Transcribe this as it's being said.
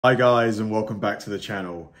Hi guys, and welcome back to the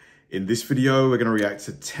channel. In this video, we're going to react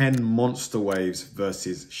to 10 monster waves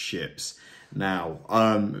versus ships. Now,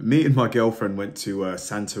 me and my girlfriend went to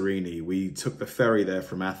Santorini. We took the ferry there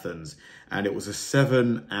from Athens, and it was a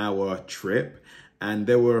 7-hour trip. And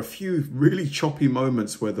there were a few really choppy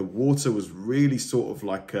moments where the water was really sort of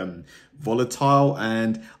like volatile.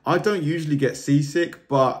 And I don't usually get seasick,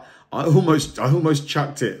 but I almost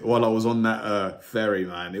chucked it while I was on that ferry,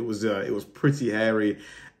 man. It was pretty hairy.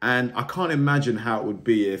 And I can't imagine how it would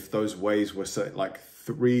be if those waves were like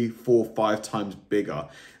 3, 4, 5 times bigger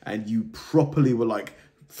and you properly were like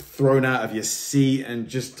thrown out of your seat and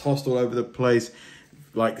just tossed all over the place.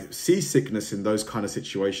 Like, seasickness in those kind of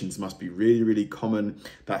situations must be really, really common.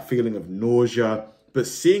 That feeling of nausea. But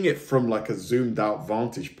seeing it from like a zoomed out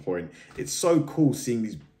vantage point, it's so cool seeing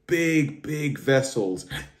these big vessels,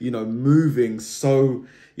 you know, moving so,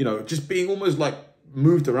 you know, just being almost like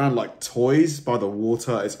moved around like toys by the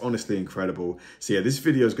water. It's honestly incredible. So yeah, this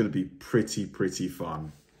video is going to be pretty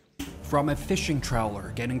fun. From a fishing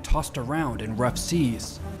trawler getting tossed around in rough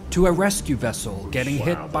seas, to a rescue vessel getting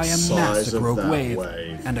hit by a massive rogue wave,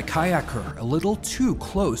 and a kayaker a little too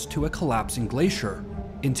close to a collapsing glacier.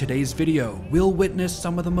 In today's video, we'll witness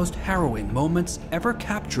some of the most harrowing moments ever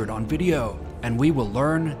captured on video, and we will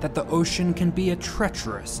learn that the ocean can be a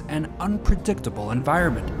treacherous and unpredictable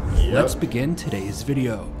environment. Let's begin today's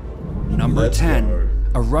video. Number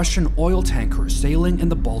 10. A Russian oil tanker sailing in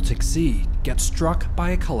the Baltic Sea gets struck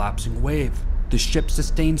by a collapsing wave. The ship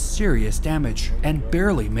sustained serious damage and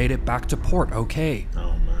barely made it back to port okay.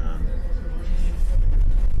 Oh man.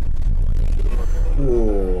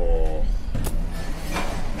 Oh.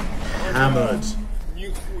 Hammered.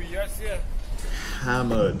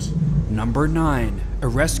 Hammered. Number 9. A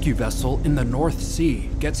rescue vessel in the North Sea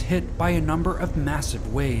gets hit by a number of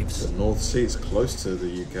massive waves. The North Sea is close to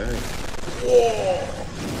the UK. Whoa.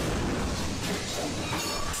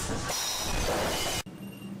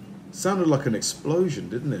 Sounded like an explosion,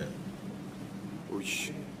 didn't it?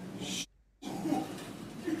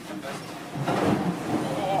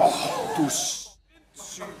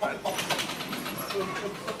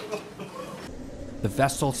 The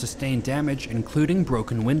vessel sustained damage, including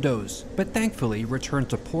broken windows, but thankfully returned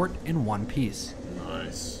to port in one piece.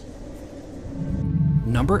 Nice.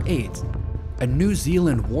 Number 8. A New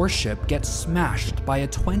Zealand warship gets smashed by a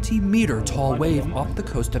 20-meter tall wave off the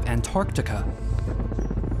coast of Antarctica.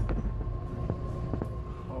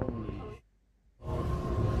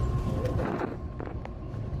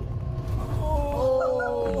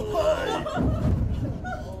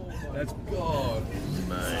 That's God.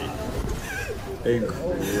 Mate.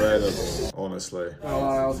 Incredible, honestly. Oh,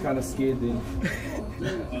 I was kind of scared then.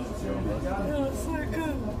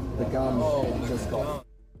 The gun just got.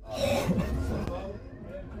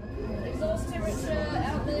 Exhaust temperature,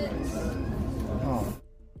 outlet. Oh.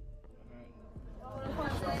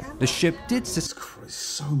 The ship did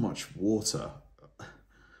So much water.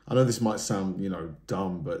 I know this might sound, you know,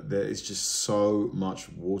 dumb, but there is just so much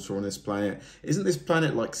water on this planet. Isn't this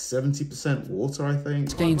planet like 70% water, I think?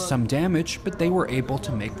 sustain some damage, but they were able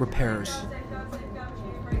to make repairs.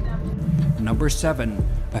 Number 7.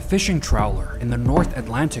 A fishing trawler in the North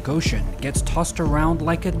Atlantic Ocean gets tossed around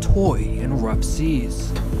like a toy in rough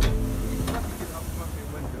seas.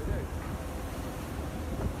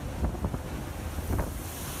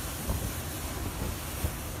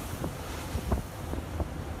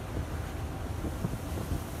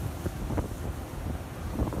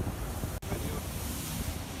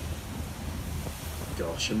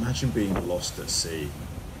 Gosh, imagine being lost at sea,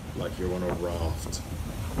 like you're on a raft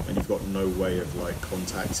and you've got no way of like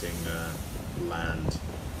contacting land.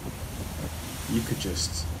 You could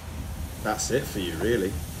just, that's it for you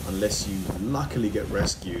really, unless you luckily get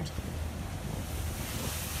rescued.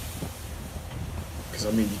 Because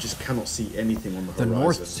I mean, you just cannot see anything on the horizon. The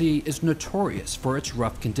North Sea is notorious for its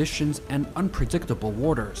rough conditions and unpredictable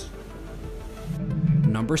waters.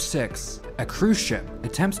 Number 6. A cruise ship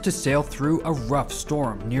attempts to sail through a rough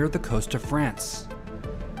storm near the coast of France.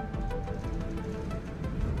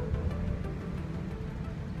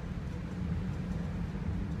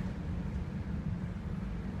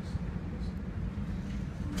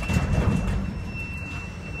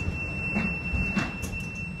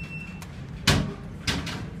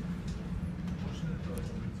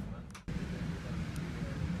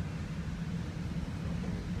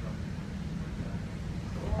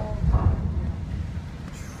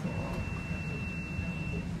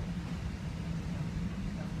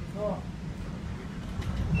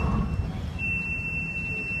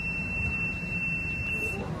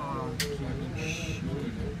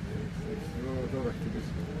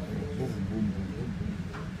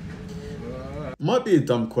 Might be a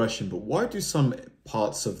dumb question, but why do some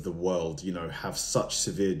parts of the world, you know, have such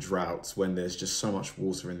severe droughts when there's just so much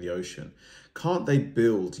water in the ocean? Can't they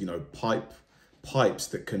build, you know, pipes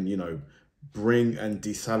that can, you know, bring and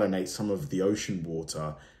desalinate some of the ocean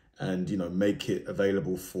water and, you know, make it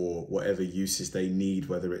available for whatever uses they need,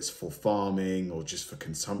 whether it's for farming or just for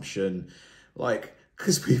consumption? Like,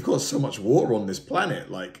 because we've got so much water on this planet,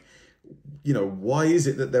 like, you know, why is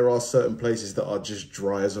it that there are certain places that are just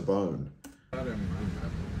dry as a bone?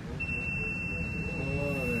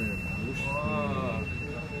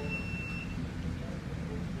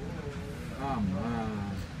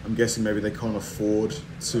 I'm guessing maybe they can't afford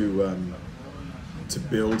to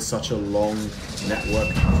build such a long network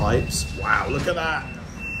of pipes. Wow, look at that!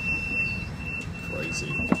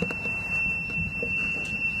 Crazy.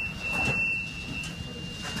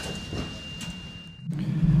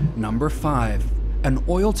 Number 5. An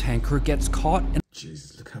oil tanker gets caught in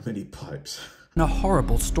Jesus, look how many pipes. a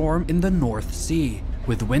horrible storm in the North Sea,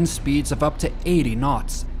 with wind speeds of up to 80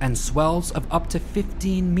 knots and swells of up to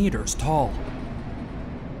 15 meters tall.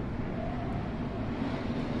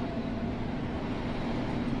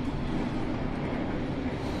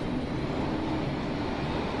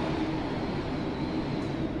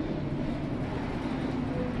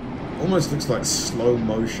 Almost looks like slow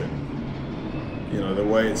motion. You know, the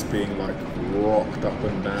way it's being like rocked up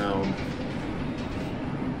and down.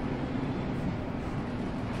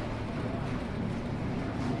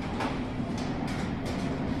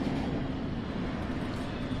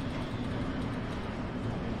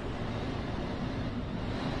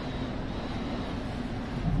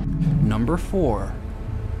 Number 4.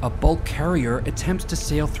 A bulk carrier attempts to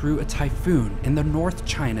sail through a typhoon in the North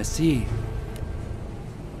China Sea.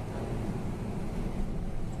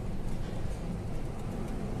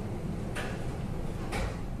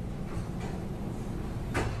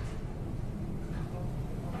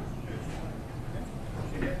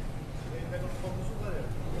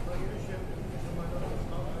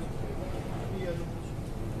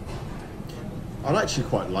 I'd actually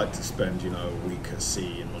quite like to spend, you know, a week at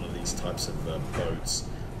sea in one of these types of boats.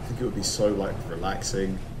 I think it would be so, like,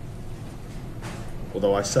 relaxing.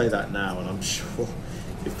 Although I say that now, and I'm sure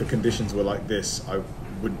if the conditions were like this, I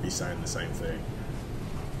wouldn't be saying the same thing.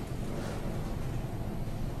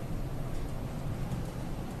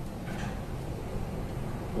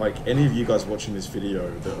 Like, any of you guys watching this video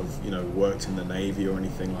that have, you know, worked in the Navy or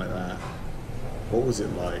anything like that, what was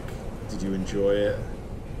it like? Did you enjoy it?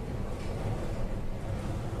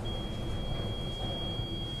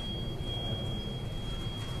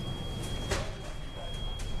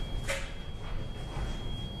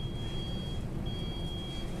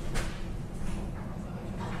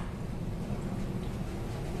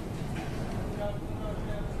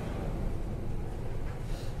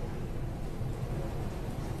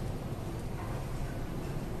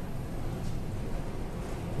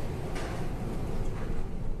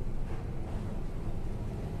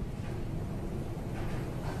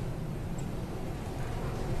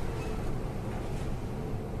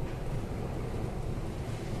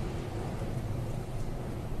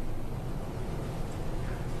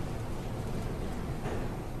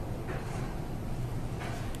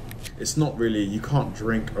 It's not really, you can't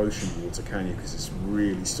drink ocean water, can you? Because it's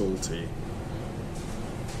really salty.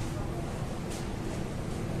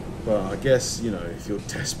 But I guess, you know, if you're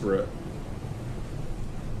desperate,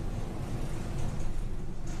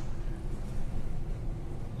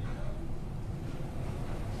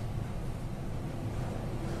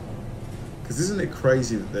 because isn't it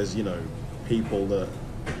crazy that there's, you know, people that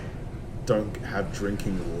don't have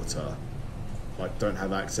drinking water, like don't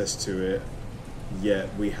have access to it,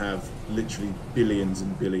 yet we have literally billions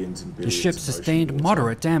and billions and billions. The ship of sustained ocean water.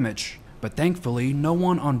 moderate damage, but thankfully no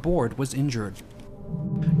one on board was injured.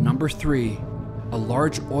 Number 3. A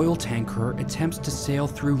large oil tanker attempts to sail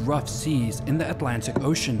through rough seas in the Atlantic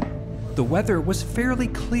Ocean. The weather was fairly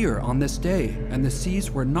clear on this day, and the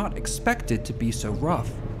seas were not expected to be so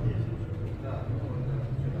rough.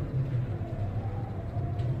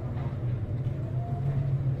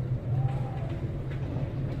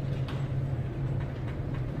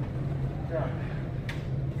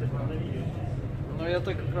 Ну я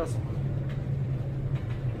так как раз.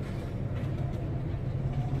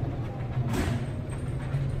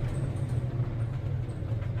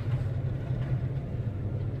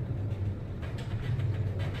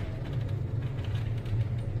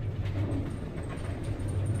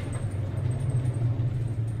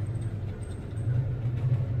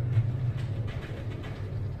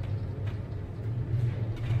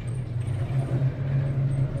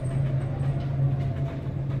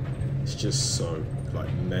 just so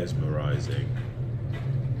like mesmerizing.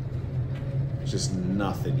 Just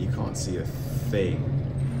nothing, you can't see a thing.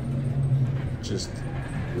 Just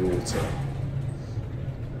water.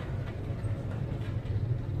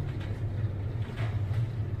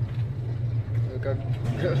 Как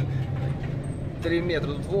 3 метра,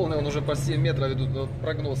 тут волны, он уже по 7 метров идут, но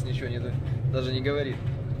прогноз ничего даже не говорит.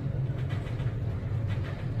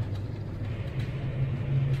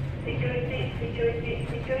 Sécurité, sécurité,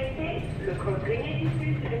 sécurité. Le code grenier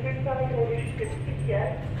diffuse le pulsar élevé jusque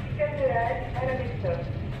spécial, candelage à la méthode.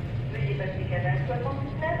 Veuillez passer canal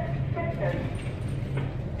 79, personne.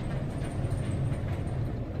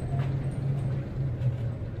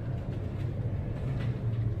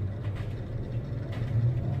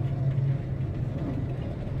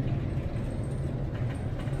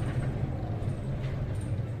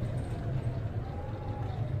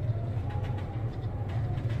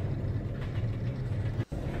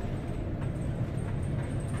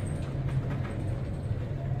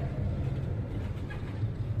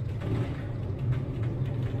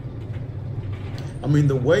 I mean,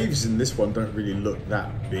 the waves in this one don't really look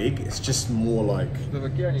that big. It's just more like,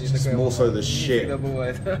 it's just more so the ship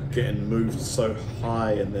getting moved so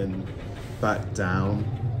high and then back down.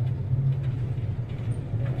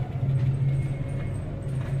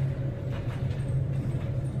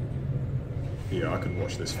 Yeah, I could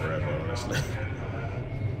watch this forever, honestly.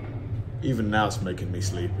 Even now it's making me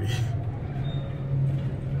sleepy.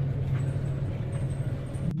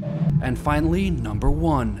 And finally, number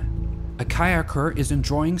 1. A kayaker is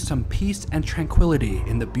enjoying some peace and tranquility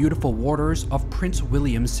in the beautiful waters of Prince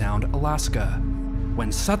William Sound, Alaska,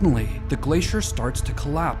 when suddenly the glacier starts to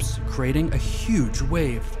collapse, creating a huge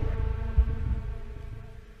wave.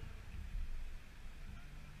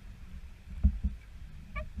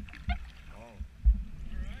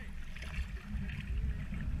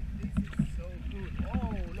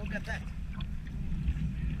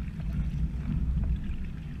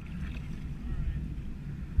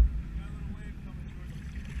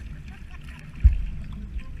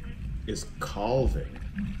 Is calving.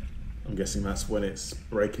 I'm guessing that's when it's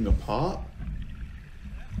breaking apart.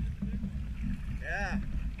 Yeah.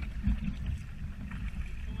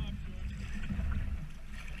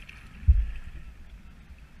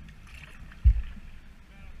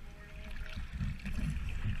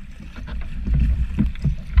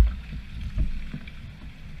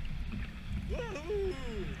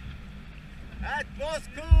 Woohoo! That was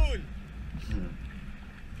cool.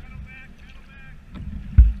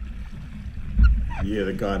 Yeah,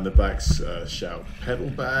 the guy in the back's shout, pedal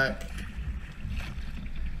back.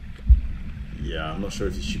 Yeah, I'm not sure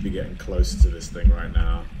if you should be getting close to this thing right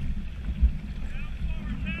now.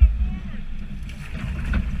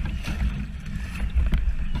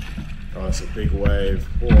 Oh, it's a big wave.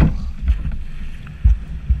 Whoa!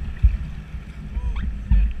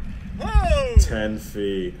 10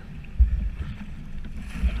 feet.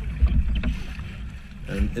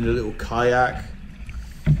 And in a little kayak,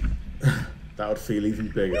 that would feel even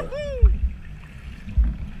bigger.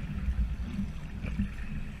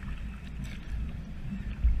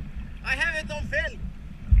 I have it on film.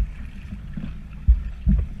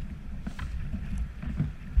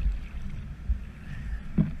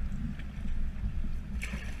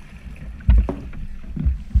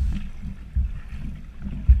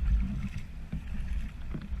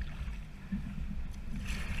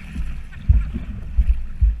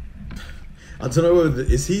 I don't know whether,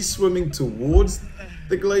 is he swimming towards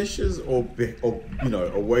the glaciers or you know,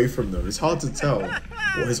 away from them? It's hard to tell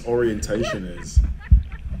what his orientation is.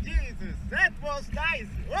 Jesus, that was nice.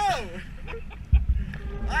 Whoa!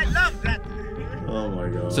 I love that. Oh my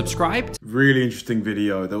god. Subscribe. Really interesting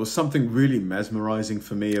video. There was something really mesmerizing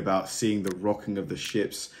for me about seeing the rocking of the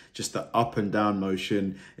ships, just the up and down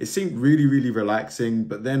motion. It seemed really, really relaxing.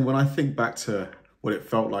 But then when I think back to what it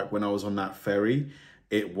felt like when I was on that ferry,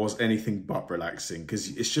 it was anything but relaxing, because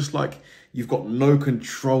it's just like you've got no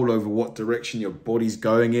control over what direction your body's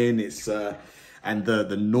going in. It's and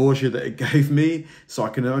the nausea that it gave me. So I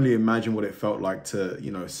can only imagine what it felt like to,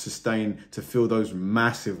 you know, to feel those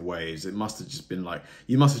massive waves. It must have just been like,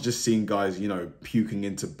 you must have just seen guys, you know, puking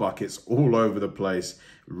into buckets all over the place.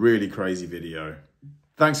 Really crazy video.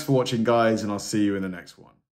 Thanks for watching, guys, and I'll see you in the next one.